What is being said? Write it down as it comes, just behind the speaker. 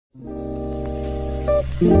Hello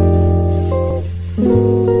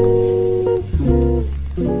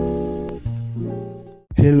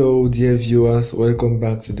dear viewers, welcome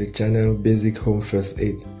back to the channel Basic Home First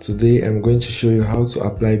Aid. Today I'm going to show you how to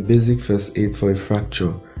apply basic first aid for a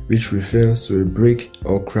fracture, which refers to a break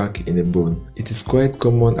or crack in a bone. It is quite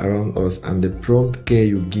common around us, and the prompt care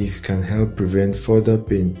you give can help prevent further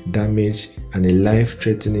pain, damage and a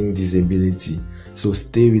life-threatening disability. So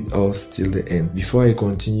stay with us till the end. Before I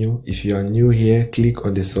continue, if you are new here, click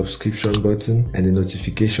on the subscription button and the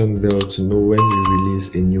notification bell to know when we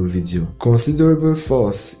release a new video. Considerable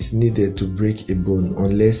force is needed to break a bone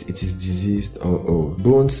unless it is diseased or old.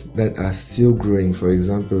 Bones that are still growing, for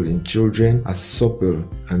example in children, are supple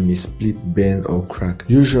and may split, bend or crack.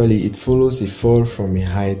 Usually it follows a fall from a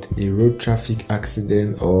height, a road traffic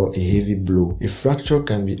accident or a heavy blow. A fracture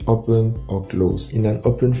can be open or closed. In an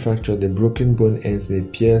open fracture, the broken bone ends may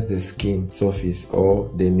pierce the skin surface, or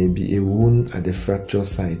there may be a wound at the fracture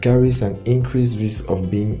site. Carries an increased risk of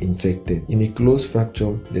being infected. In a closed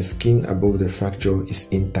fracture, the skin above the fracture is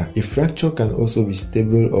intact. A fracture can also be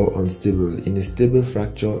stable or unstable. In a stable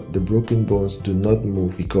fracture, the broken bones do not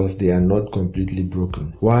move because they are not completely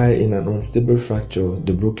broken. While in an unstable fracture,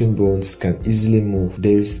 the broken bones can easily move.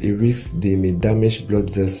 There is a risk they may damage blood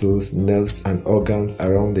vessels, nerves and organs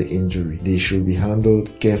around the injury. They should be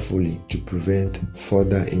handled carefully to prevent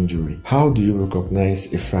further injury. How do you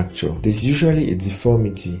recognize a fracture? There's usually a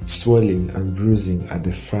deformity, swelling and bruising at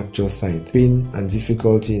the fracture site, pain and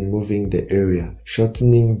difficulty in moving the area,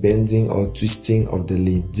 shortening, bending or twisting of the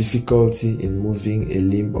limb, difficulty in moving a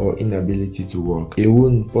limb or inability to walk, a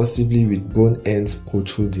wound possibly with bone ends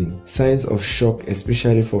protruding, signs of shock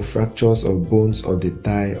especially for fractures of bones of the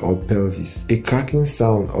thigh or pelvis, a cracking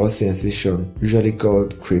sound or sensation usually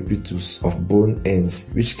called crepitus of bone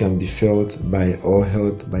ends which can be felt by or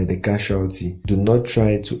held by the casualty. Do not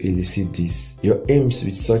try to elicit this. Your aims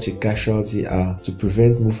with such a casualty are to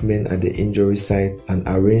prevent movement at the injury site and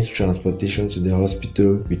arrange transportation to the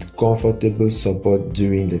hospital with comfortable support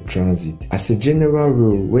during the transit. As a general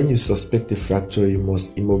rule, when you suspect a fracture, you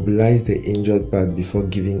must immobilize the injured part before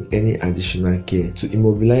giving any additional care. To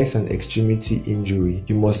immobilize an extremity injury,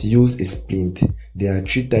 you must use a splint. There are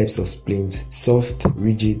three types of splints: soft,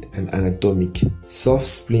 rigid and anatomic. Soft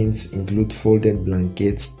splints include folded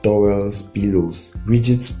blankets, towels, pillows.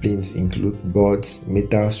 Rigid splints include boards,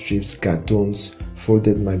 metal strips, cartons,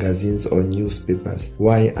 folded magazines or newspapers,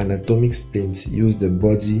 while anatomic splints use the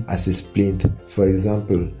body as a splint. For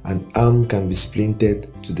example, an arm can be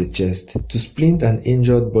splinted to the chest. To splint an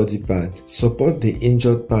injured body part, support the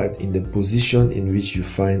injured part in the position in which you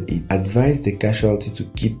find it. Advise the casualty to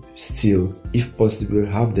keep still. If possible,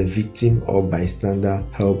 have the victim or bystander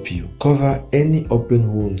help you. Cover any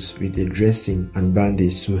open wounds with a dressing and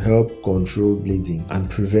bandage to help control bleeding and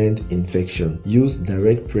prevent infection. Use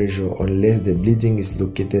direct pressure unless the bleeding is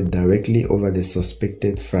located directly over the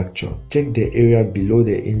suspected fracture. Check the area below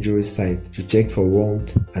the injury site to check for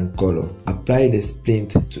warmth and color. Apply the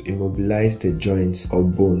splint to immobilize the joints or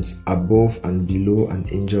bones above and below an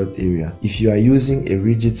injured area. If you are using a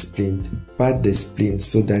rigid splint, pad the splint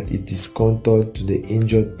so that it is contoured to the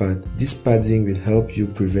injured part. This padding will help you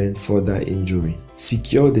prevent further injury.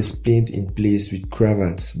 Secure the splint in place with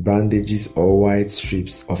cravats, bandages or wide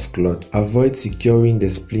strips of cloth. Avoid securing the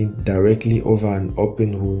splint directly over an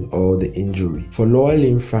open wound or the injury. For lower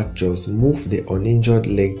limb fractures, move the uninjured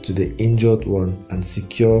leg to the injured one and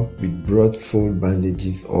secure with broad fold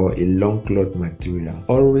bandages or a long cloth material.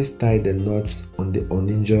 Always tie the knots on the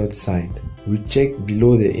uninjured side. Recheck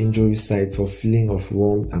below the injury site for feeling of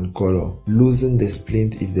warmth and color. Loosen the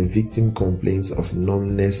splint if the victim complains of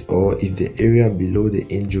numbness or if the area below the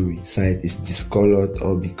injury site is discolored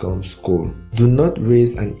or becomes cold. Do not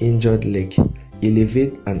raise an injured leg.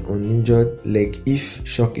 Elevate an uninjured leg if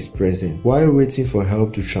shock is present. While waiting for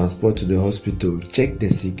help to transport to the hospital, check the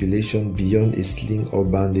circulation beyond a sling or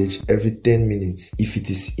bandage every 10 minutes. If it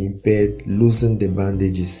is impaired, loosen the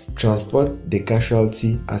bandages. Transport the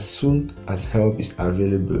casualty as soon as help is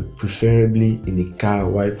available, preferably in a car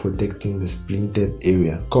while protecting the splintered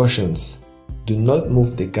area. Cautions: do not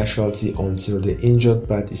move the casualty until the injured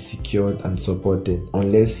part is secured and supported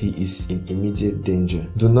unless he is in immediate danger.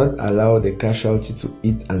 Do not allow the casualty to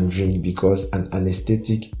eat and drink because an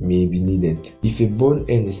anesthetic may be needed. If a bone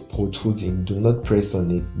end is protruding, do not press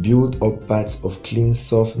on it. Build up parts of clean,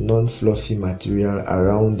 soft, non-fluffy material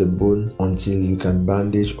around the bone until you can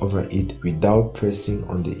bandage over it without pressing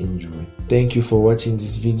on the injury. Thank you for watching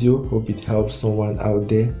this video. Hope it helps someone out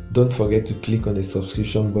there. Don't forget to click on the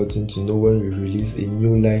subscription button to know when we release a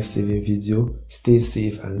new life-saving video. Stay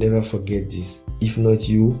safe and never forget this: if not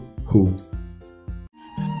you, who?